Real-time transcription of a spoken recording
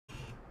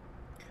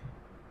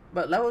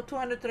But level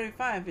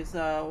 235 is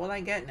what I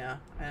get now,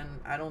 and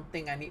I don't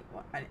think I need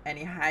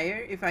any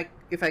higher. If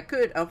I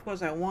could, of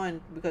course I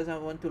want, because I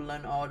want to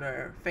learn all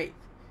the faith,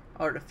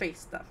 or the faith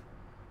stuff.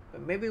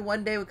 But maybe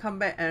one day we'll come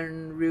back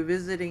and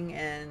revisiting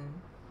and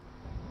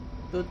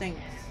do things.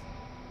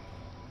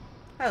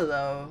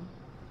 Hello.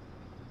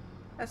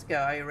 Let's go.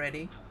 Are you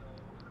ready?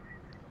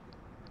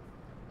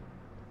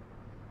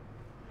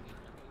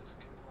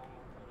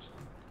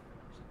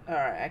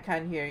 Alright, I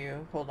can't hear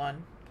you. Hold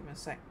on. Give me a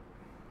sec.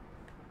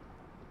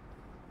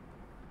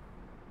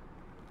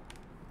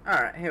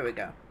 Alright, here we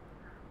go.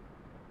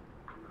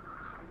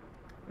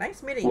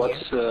 Nice meeting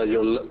What's you.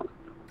 Your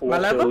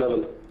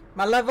level?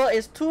 My level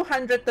is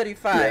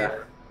 235.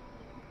 Yeah.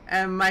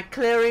 And my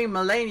clearing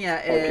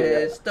Malenia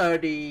is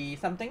 30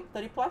 something,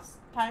 30 plus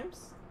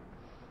times.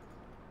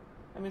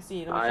 Let me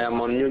see. I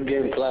am on New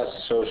Game Plus,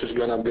 so she's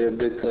gonna be a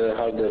bit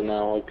harder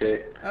now,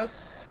 okay? Oh,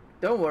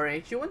 don't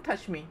worry, she won't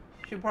touch me.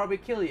 She'll probably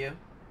kill you.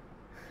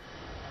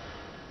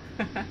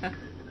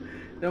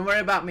 Don't worry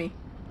about me.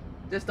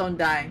 Just don't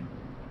die.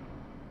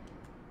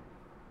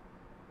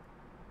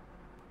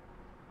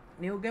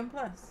 New Game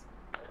Plus.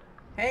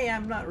 Hey,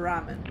 I'm not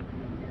ramen.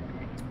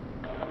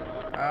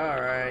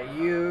 Alright,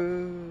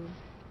 you...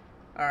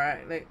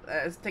 Alright,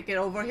 let's take it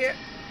over here.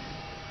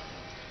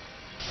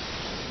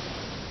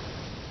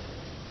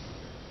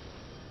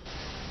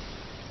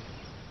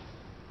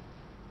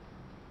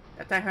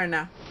 Attack her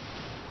now.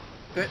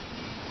 Good.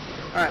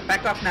 Alright,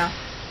 back off now.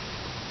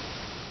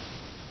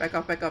 Back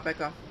off, back off,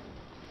 back off.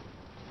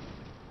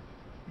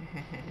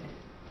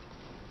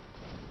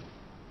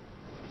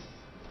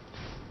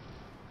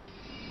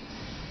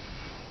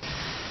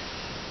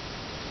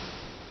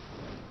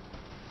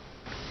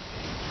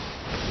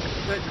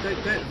 Good,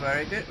 good, good.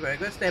 Very good, very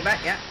good. Stay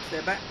back, yeah,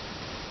 stay back.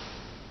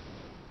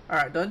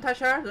 Alright, don't touch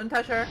her, don't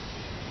touch her.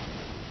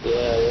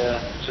 Yeah,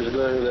 she's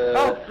going there.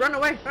 Oh, run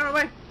away, run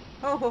away.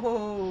 Oh, ho, ho,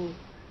 ho.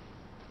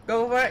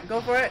 Go for it,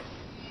 go for it.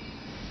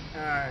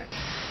 Alright,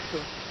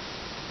 cool.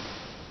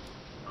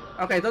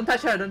 Okay, don't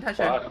touch her, don't touch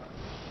her. What?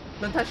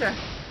 Don't touch her.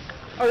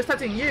 Oh, it's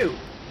touching you.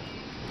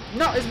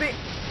 No, it's me.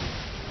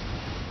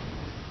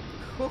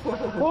 1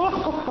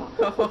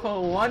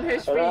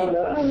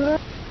 HP.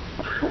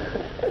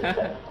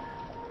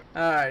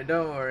 Alright,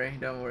 don't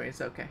worry,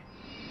 it's okay.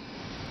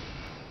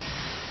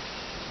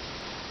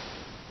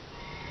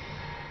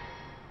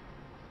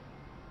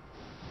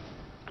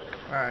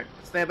 Alright,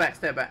 stay back,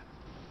 stay back.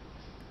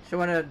 She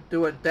wanna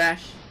do a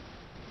dash.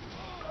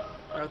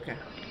 Okay.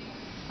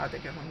 I'll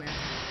take it from here.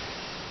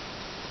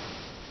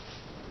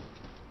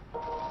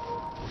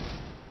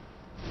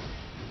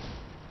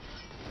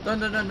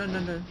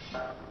 Don't.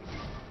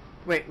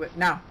 Wait,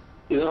 now.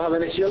 You don't have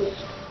any shields?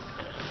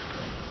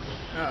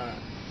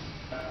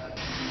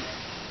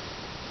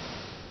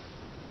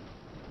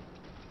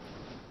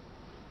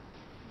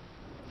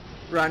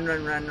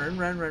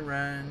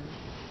 Run.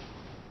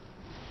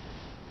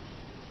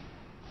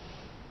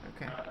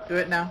 Okay, do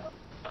it now.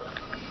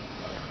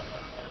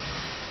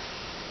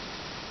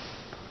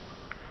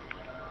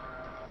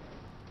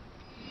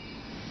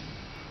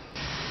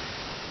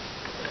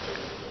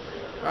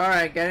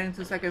 Alright, get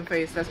into second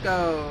phase. Let's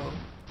go.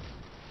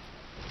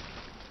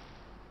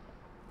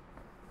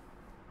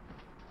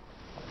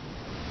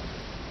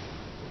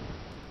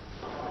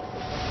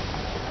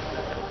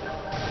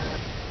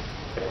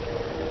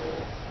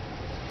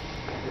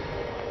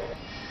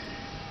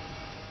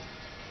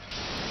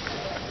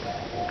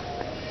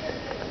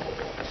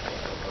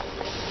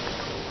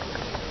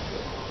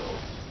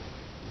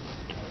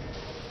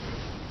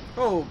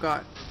 Oh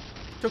god.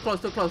 Too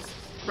close, too close.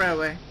 Spray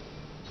away.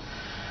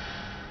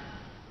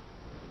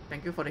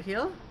 Thank you for the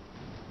heal.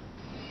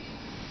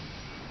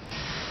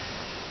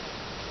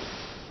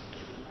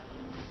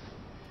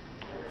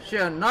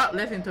 She'll not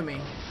listen to me.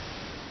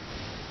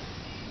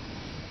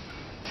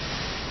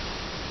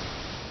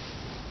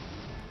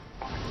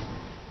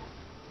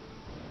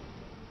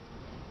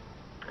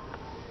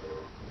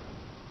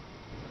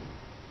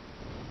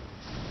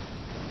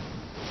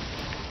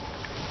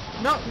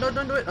 No,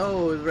 don't do it.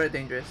 Oh, it's very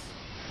dangerous.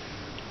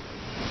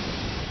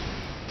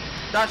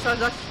 Dodge.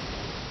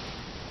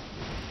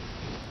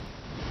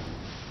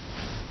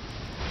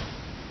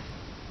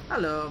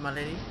 Hello, my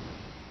lady.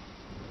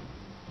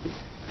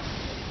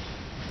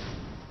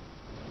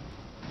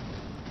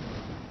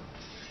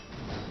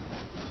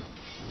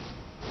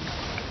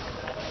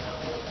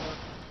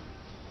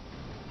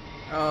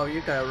 Oh,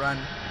 you gotta run.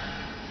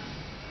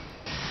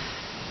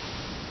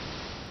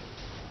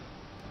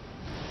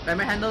 Let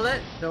me handle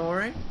it, don't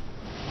worry.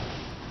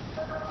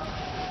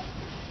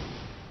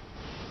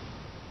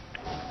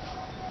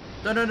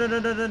 Don't.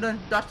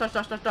 Dash.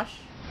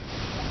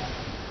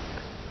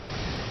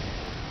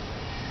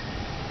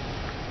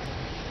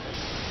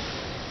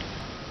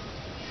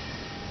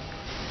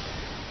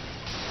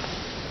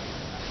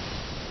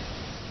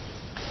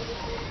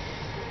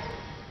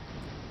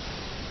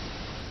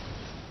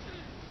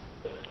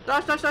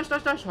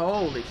 Dash.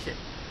 Holy shit.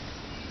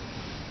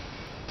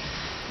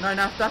 Not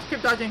enough. Dash.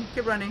 Keep dodging.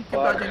 Keep running. Keep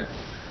dodging.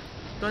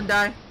 Don't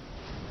die.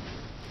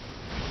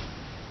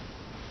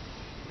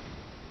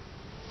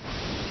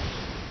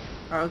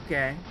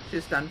 Okay,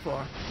 she's done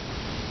for.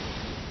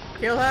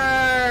 Kill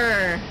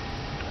her!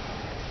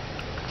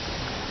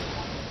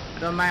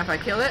 Don't mind if I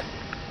kill it?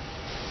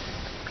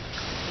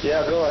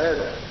 Yeah, go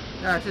ahead.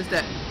 No, she's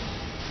dead.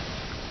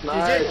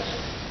 Nice.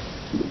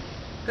 GG.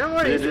 Don't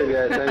worry. GG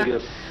guys, thank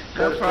you.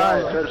 No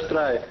problem. First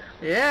try.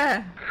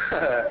 Yeah.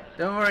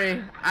 Don't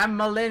worry. I'm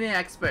Malenia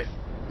expert.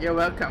 You're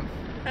welcome.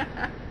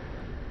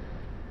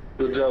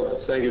 Good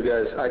job, thank you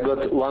guys. I got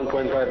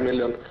 1.5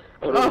 million.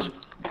 Oh.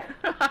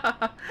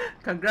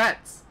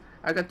 Congrats.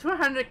 I got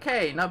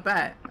 200k. Not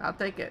bad. I'll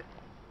take it.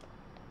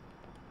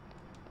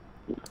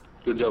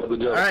 Good job,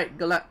 good job. Alright,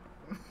 good luck.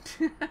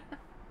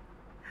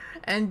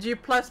 NG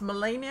plus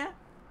Malenia.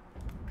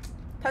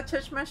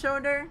 Touch my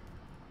shoulder.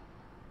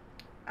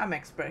 I'm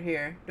expert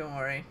here. Don't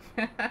worry.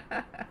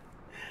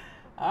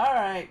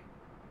 Alright.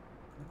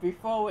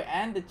 Before we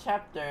end the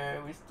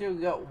chapter, we still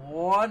got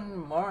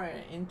one more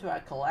into our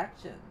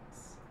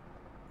collections.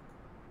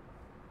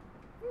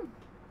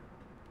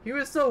 He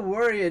was so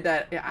worried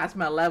that he asked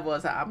my level. I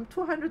was like, I'm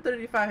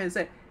 235. He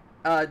said,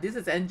 this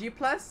is NG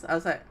plus? I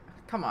was like,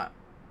 come on.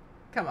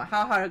 Come on,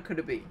 how hard could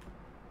it be?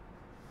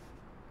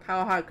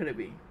 How hard could it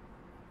be?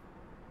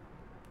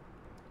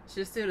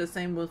 She's still the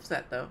same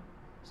moveset though.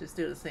 She's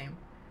still the same.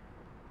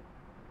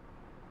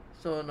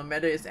 So no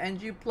matter it's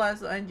NG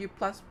plus or NG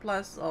plus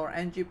plus or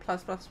NG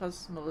plus plus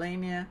plus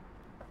Malenia,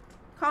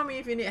 call me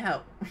if you need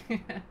help.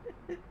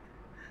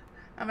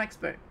 I'm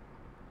expert.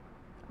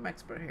 I'm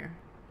expert here.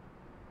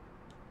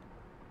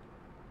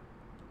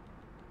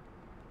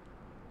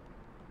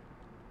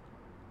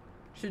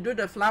 She do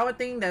the flower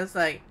thing that's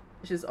like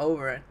she's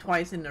over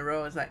twice in a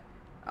row. It's like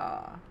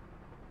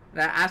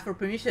and I asked for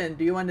permission,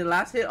 do you want the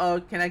last hit or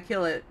can I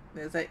kill it?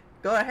 And it's like,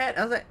 go ahead.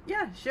 I was like,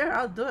 yeah, sure,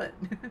 I'll do it.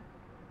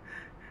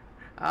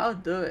 I'll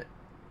do it.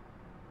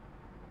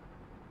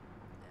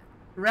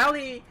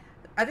 Rally,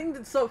 I think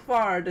that so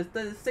far the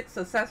 36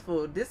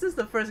 successful. This is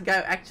the first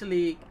guy who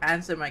actually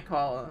answered my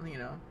call, you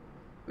know.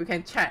 We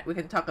can chat, we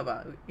can talk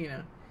about it, you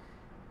know.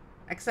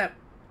 Except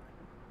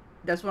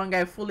there's one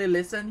guy fully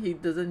listen, he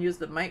doesn't use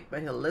the mic,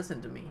 but he'll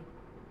listen to me.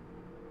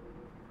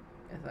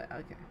 It's like,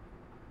 okay.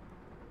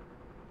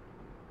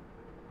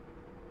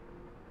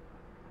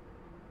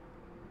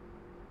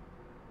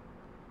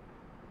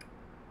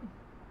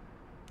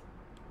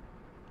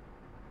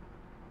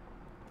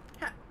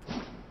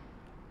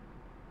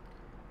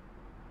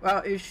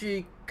 Well, if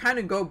she kind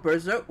of go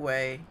berserk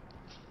way,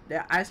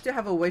 then I still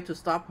have a way to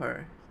stop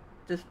her.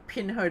 Just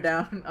pin her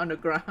down on the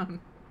ground.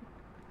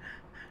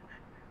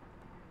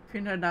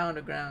 Pin her down on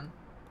the ground.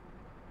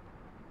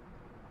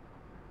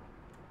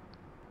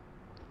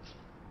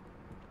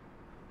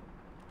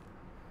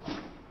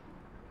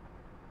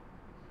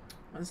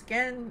 Once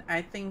again,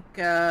 I think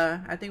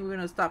we're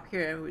gonna stop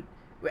here.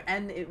 We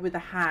end it with a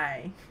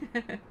high.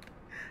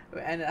 We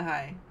end it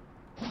high.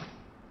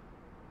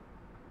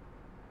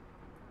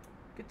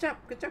 Good job,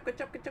 good job, good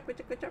job, good job, good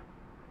job, good job.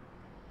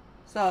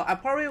 So I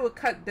probably will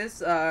cut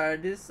this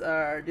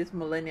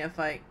Malenia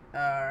fight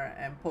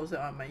and post it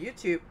on my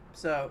YouTube.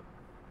 So,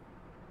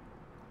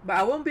 but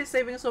I won't be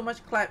saving so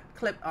much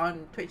clip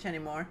on Twitch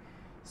anymore.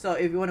 So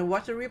if you want to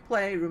watch a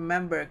replay,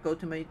 remember go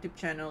to my YouTube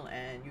channel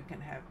and you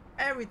can have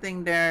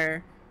everything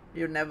there.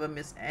 You'll never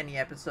miss any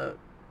episode.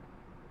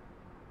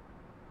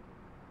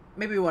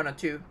 Maybe one or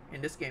two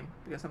in this game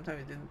because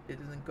sometimes it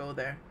doesn't go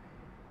there,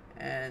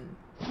 and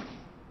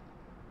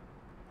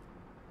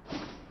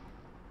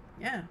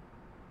yeah.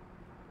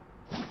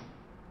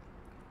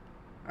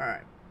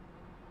 Alright.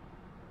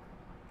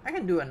 I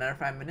can do another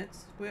 5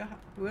 minutes. We're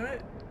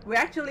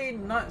actually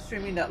not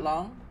streaming that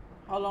long.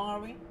 How long are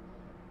we?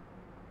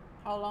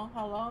 How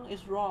long?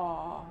 It's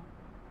raw.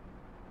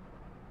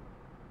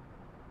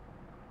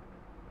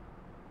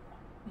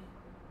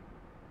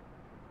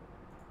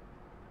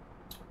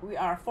 We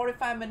are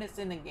 45 minutes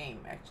in the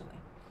game actually.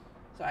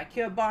 So I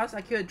kill a boss,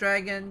 I kill a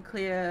dragon,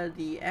 clear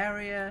the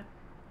area,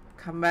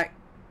 come back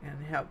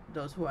and help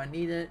those who are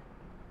needed.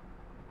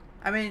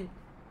 I mean,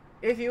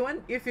 if you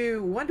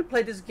want to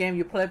play this game,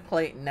 you play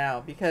it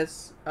now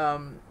because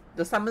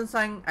the summon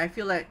sign, I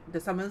feel like the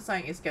summon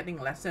sign is getting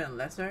lesser and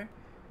lesser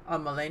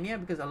on Malenia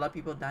because a lot of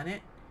people done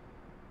it,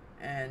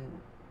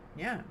 and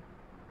yeah,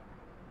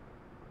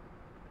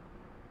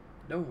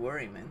 don't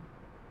worry, man.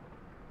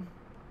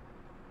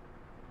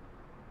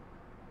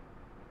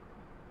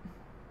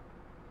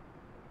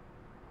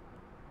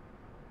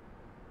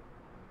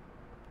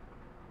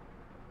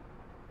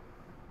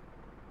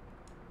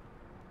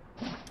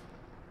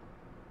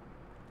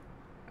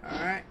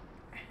 Alright.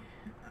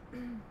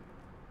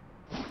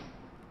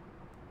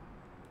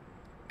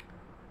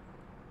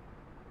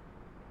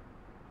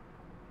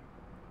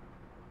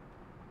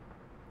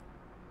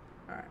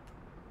 Alright.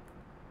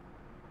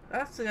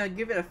 Let's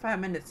give it a 5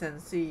 minutes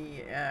and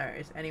see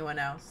is anyone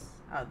else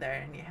out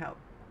there need help.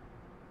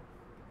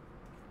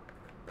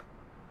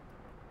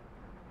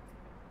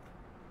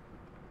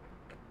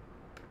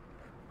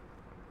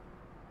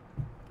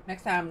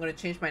 Next time I'm gonna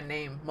change my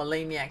name,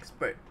 Malenia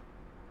Expert.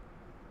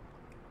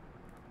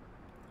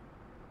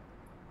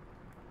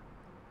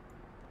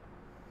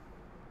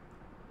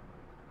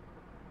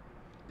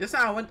 Just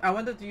now I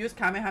wanted to use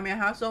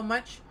Kamehameha so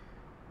much,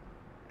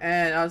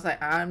 and I was like,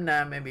 I'm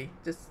nah, maybe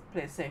just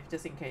play it safe,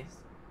 just in case,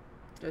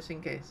 just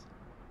in case.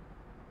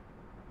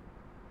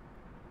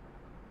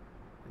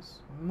 This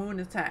moon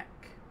attack.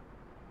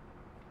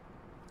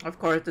 Of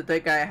course, the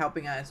dead guy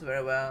helping us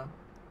very well,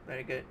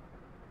 very good.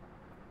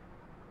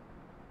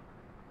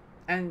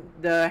 And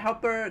the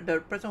helper, the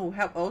person who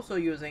helped, also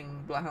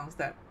using Bloodhound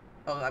Step.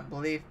 Oh, I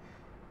believe.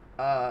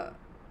 Not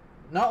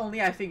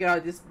only I figured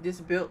out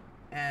this build,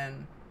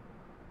 and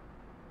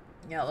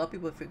yeah, a lot of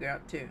people figure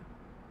out too.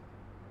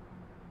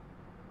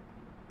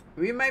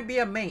 We might be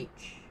a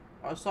mage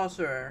or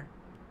sorcerer.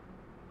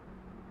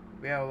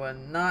 We are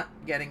not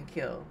getting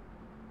killed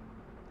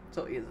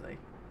so easily.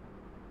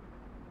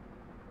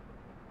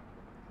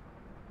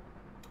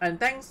 And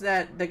thanks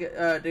that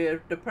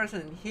the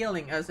person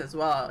healing us as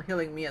well,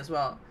 healing me as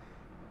well.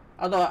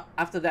 Although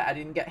after that I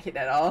didn't get hit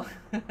at all.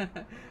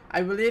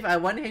 I believe I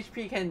 1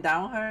 HP can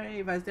down her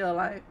if I'm still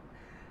alive.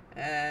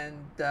 And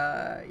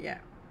yeah.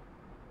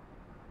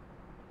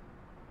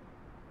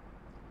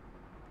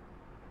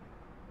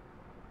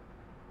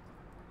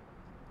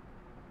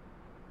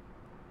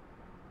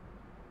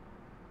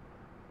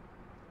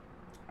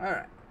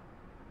 Alright.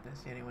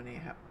 Does anyone need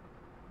help?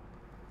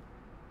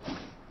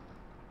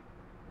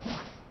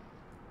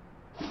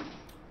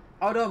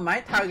 Although my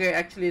target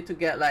actually to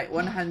get like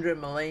 100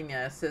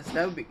 Malenia assists,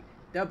 that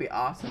would be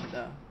awesome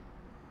though.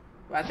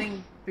 But I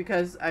think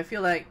because I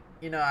feel like,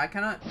 you know, I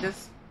cannot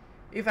just,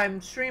 if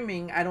I'm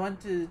streaming, I don't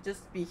want to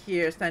just be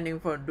here standing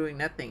for doing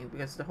nothing,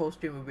 because the whole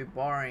stream will be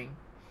boring.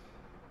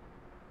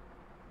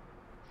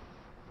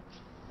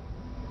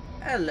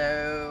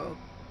 Hello,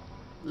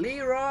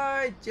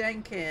 Leroy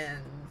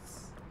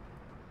Jenkins.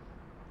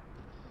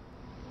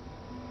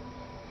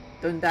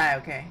 Don't die,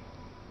 okay?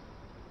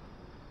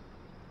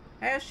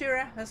 Hey,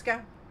 Shira, let's go.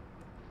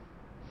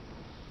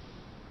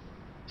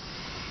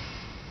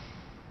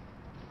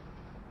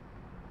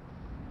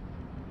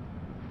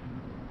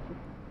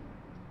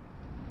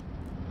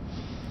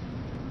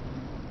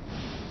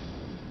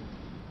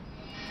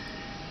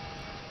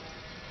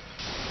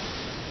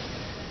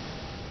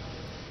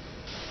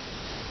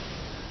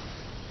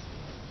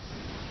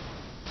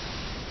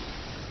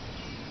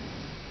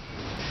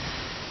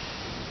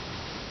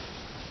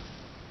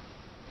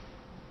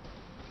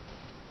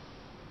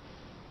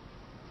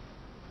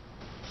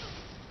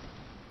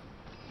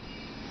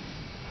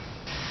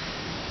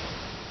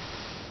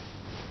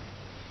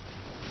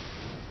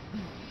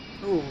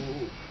 Ooh.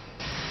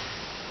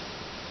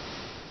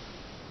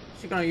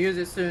 She's gonna use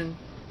it soon.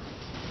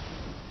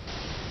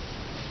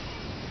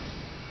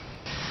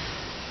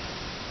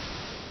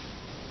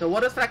 The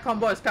water strike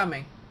combo is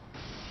coming.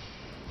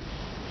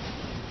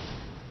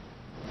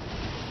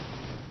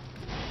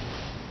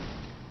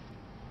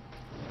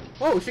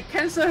 Oh, she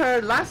canceled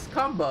her last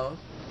combo.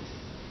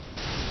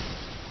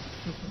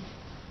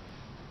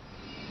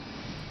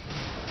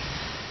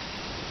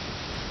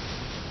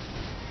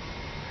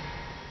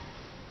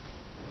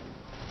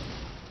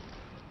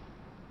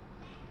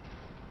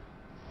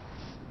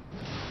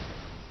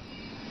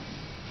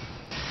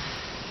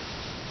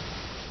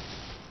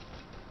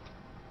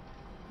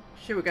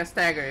 She will get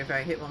staggered if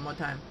I hit one more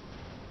time.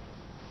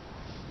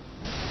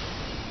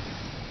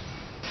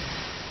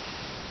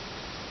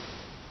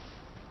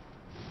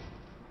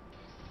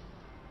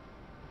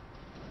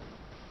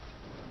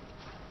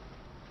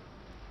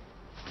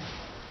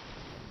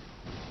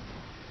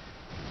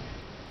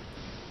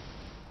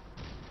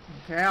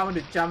 Okay, I want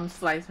to jump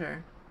slice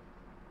her.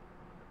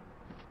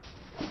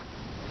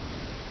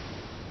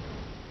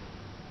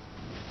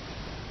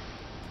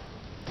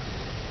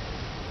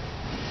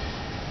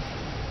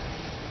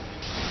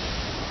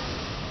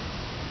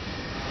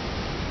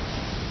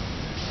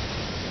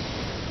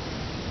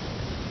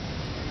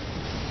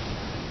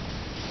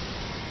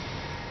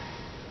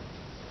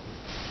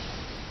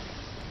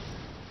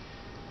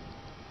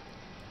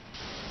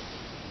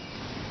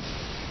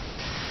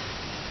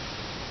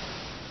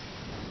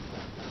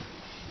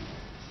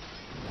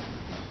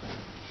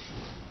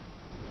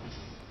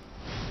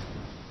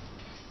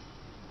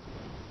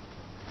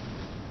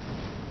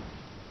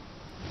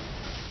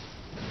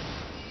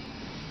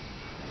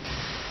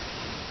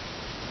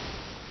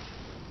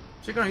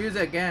 She's gonna use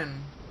it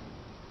again.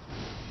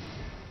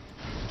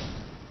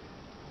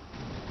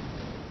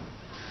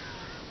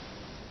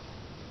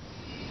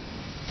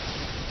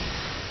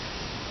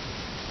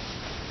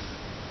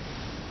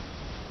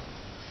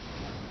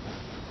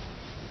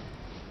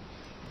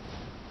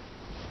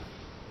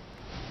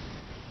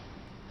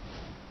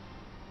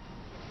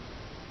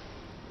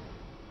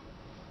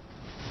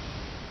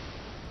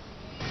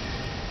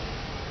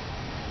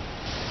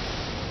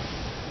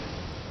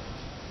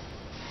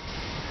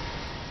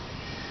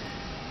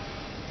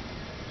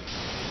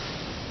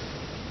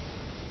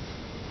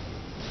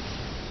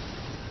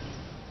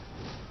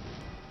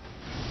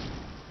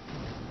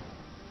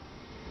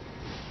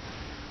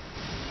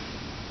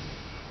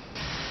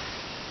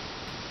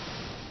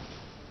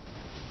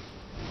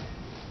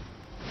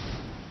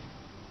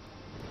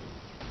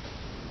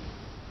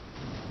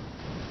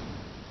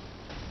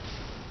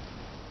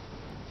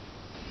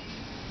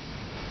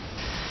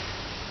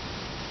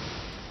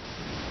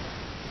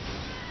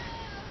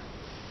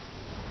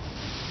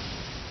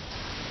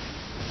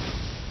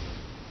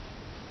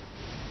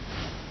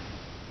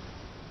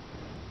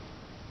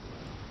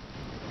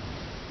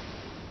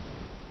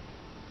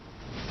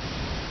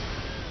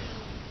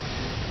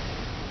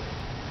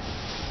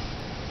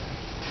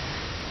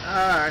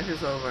 Alright,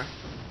 it's over.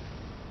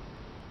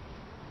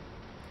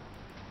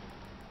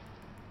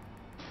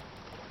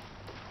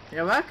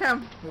 You're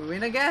welcome. We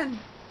win again.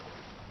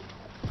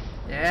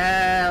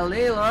 Yeah,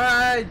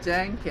 Leroy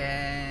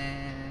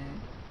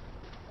Jenkins.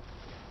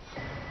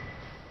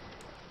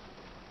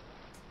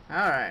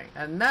 Alright,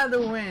 another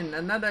win,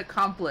 another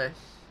accomplish.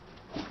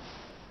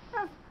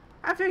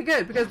 I feel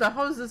good because the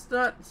host is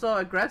not so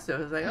aggressive.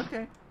 It's like,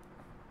 okay.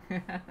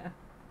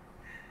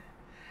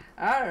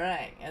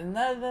 Alright,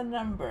 another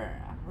number.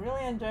 I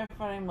really enjoy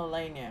fighting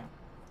Malenia.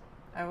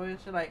 I wish,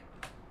 like,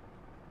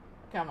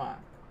 come on.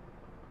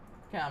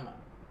 Come on.